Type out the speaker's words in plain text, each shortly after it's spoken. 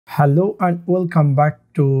Hello and welcome back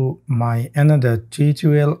to my another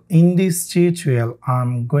tutorial. In this tutorial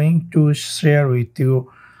I'm going to share with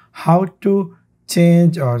you how to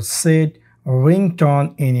change or set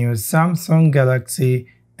ringtone in your Samsung Galaxy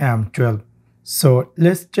M12. So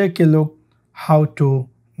let's take a look how to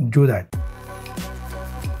do that.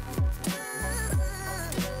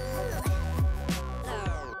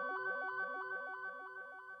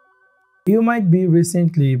 You might be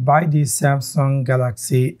recently buy the Samsung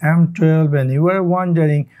Galaxy M12 and you were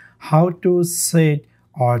wondering how to set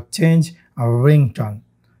or change a ringtone.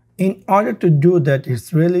 In order to do that,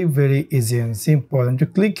 it's really very easy and simple. And to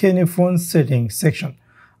click here in your phone settings section.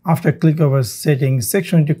 After click over settings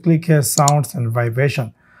section, to click here sounds and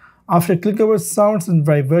vibration. After click over sounds and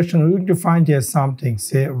vibration, we're going to find here something,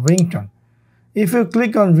 say ringtone. If you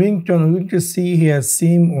click on ringtone, we're going to see here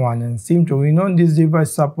SIM 1 and SIM 2. We know this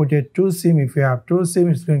device supported 2 SIM. If you have 2 SIM,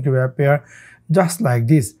 it's going to appear just like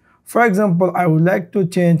this. For example, I would like to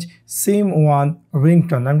change SIM 1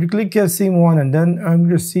 ringtone. I'm going to click here SIM 1 and then I'm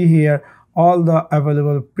going to see here all the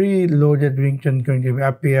available preloaded ringtone going to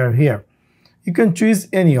appear here. You can choose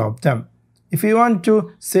any of them. If you want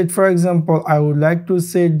to set, for example, I would like to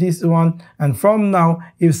set this one, and from now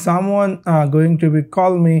if someone going to be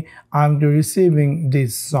call me, I'm receiving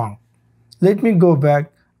this song. Let me go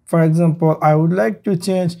back. For example, I would like to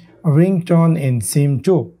change ringtone in SIM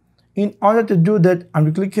 2. In order to do that, I'm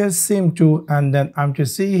going to click here SIM 2 and then I'm to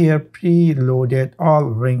see here preloaded all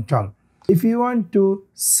ringtone. If you want to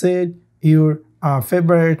set your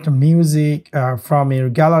favorite music from your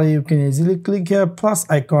gallery, you can easily click here plus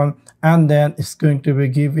icon and then it's going to be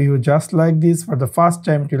give you just like this. For the first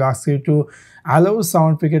time, it will ask you to allow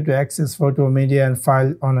sound picker to access photo, media and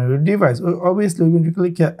file on your device. Obviously, we're going to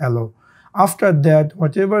click here allow. After that,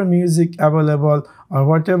 whatever music available or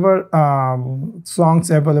whatever songs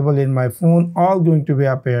available in my phone, all going to be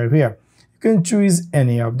appear here. You can choose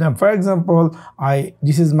any of them. For example,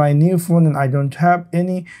 this is my new phone and I don't have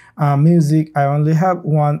any music. I only have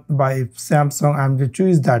one by Samsung. I'm going to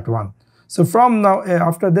choose that one. So from now,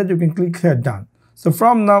 after that, you can click here done. So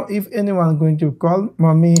from now, if anyone is going to call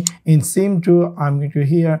me in SIM 2, I'm going to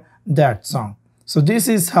hear that song. So this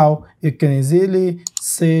is how you can easily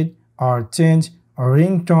set or change a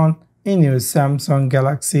ringtone in your Samsung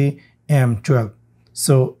Galaxy M12.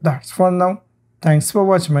 So that's for now. Thanks for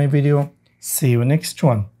watching my video. See you next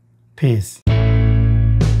one. Peace.